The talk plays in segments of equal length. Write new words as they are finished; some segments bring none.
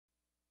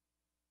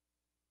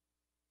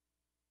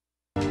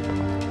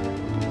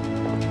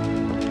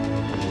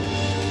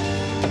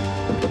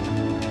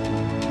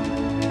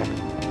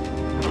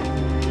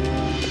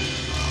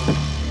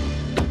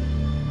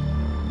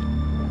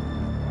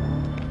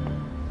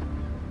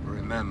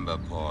Remember,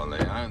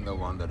 Paulie, I'm the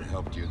one that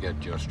helped you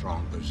get your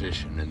strong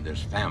position in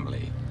this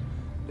family.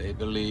 They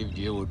believed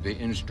you would be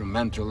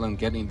instrumental in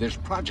getting this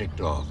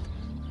project off.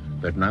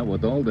 But now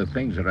with all the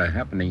things that are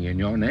happening in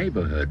your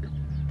neighborhood,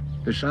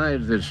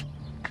 besides this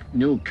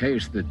new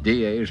case the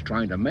DA is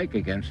trying to make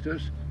against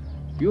us,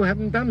 you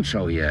haven't done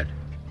so yet.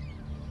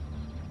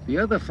 The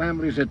other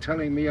families are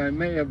telling me I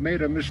may have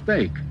made a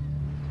mistake.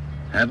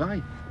 Have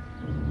I?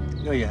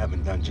 No, you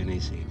haven't done,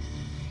 Genesi.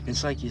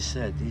 It's like you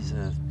said, these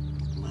are,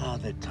 well,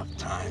 they're tough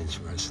times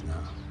for us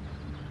now.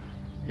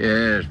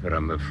 Yes, but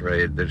I'm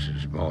afraid this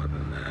is more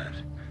than that.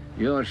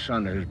 Your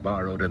son has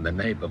borrowed in the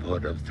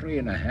neighborhood of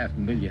 $3.5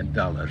 million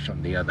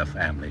from the other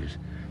families,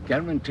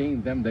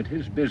 guaranteeing them that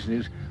his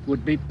business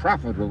would be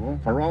profitable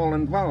for all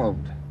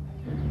involved.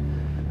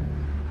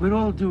 With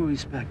all due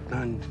respect,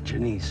 Don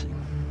Genesi,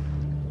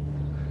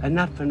 and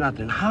not for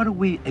nothing, how do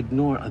we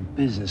ignore a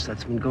business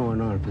that's been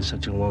going on for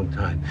such a long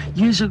time?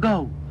 Years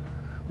ago,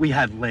 we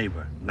had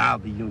labor. Now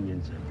the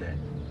unions are dead.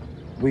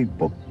 We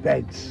booked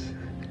beds.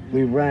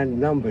 We ran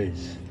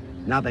numbers.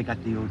 Now they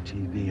got the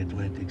OTV,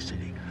 Atlantic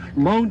City.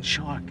 Loan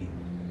sharking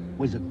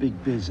was a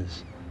big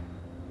business.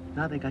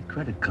 Now they got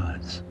credit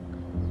cards.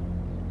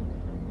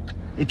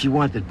 If you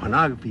wanted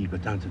pornography, you go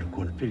down to the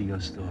corner video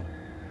store.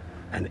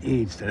 And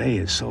AIDS today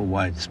is so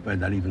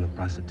widespread that even the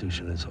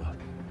prostitution is off.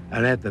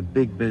 And after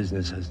big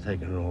business has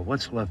taken it all,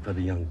 what's left for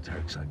the young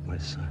Turks like my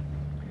son?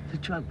 The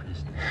drug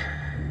business.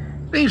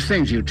 These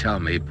things you tell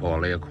me,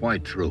 Paulie, are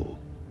quite true.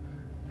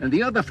 And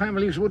the other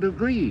families would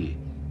agree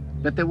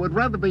that they would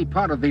rather be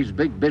part of these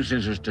big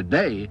businesses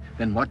today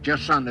than what your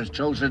son has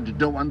chosen to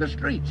do on the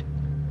street.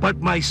 But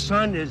my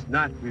son is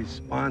not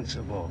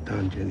responsible,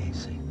 Don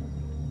Genesi.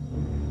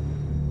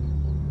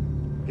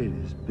 It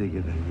is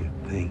bigger than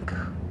you think.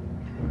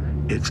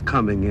 It's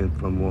coming in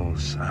from all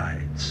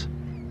sides.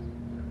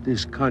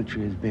 This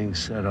country is being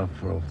set up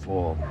for a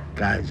fall.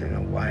 Guys in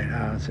the White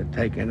House are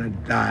taking a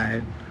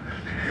dive.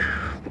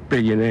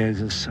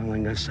 Billionaires are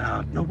selling us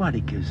out.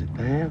 Nobody gives a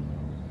damn.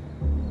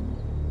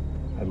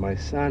 And my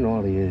son,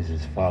 all he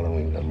is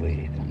following the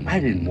lead. I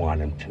didn't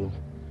want him to.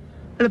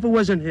 And if it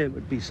wasn't him,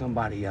 it'd be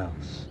somebody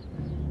else.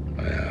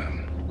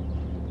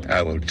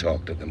 I will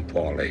talk to them,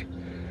 Paulie.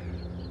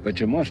 But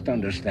you must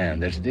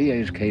understand, this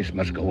DA's case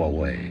must go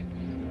away.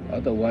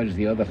 Otherwise,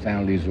 the other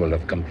families will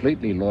have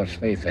completely lost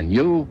faith in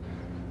you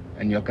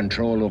and your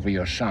control over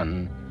your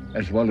son,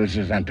 as well as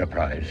his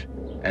enterprise.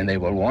 And they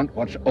will want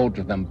what's owed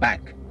to them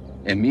back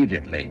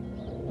immediately.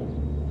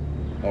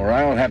 Or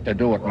I'll have to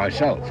do it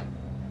myself.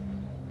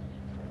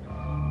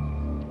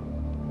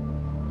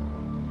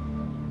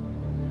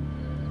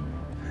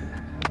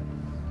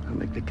 I'll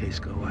make the case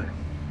go away.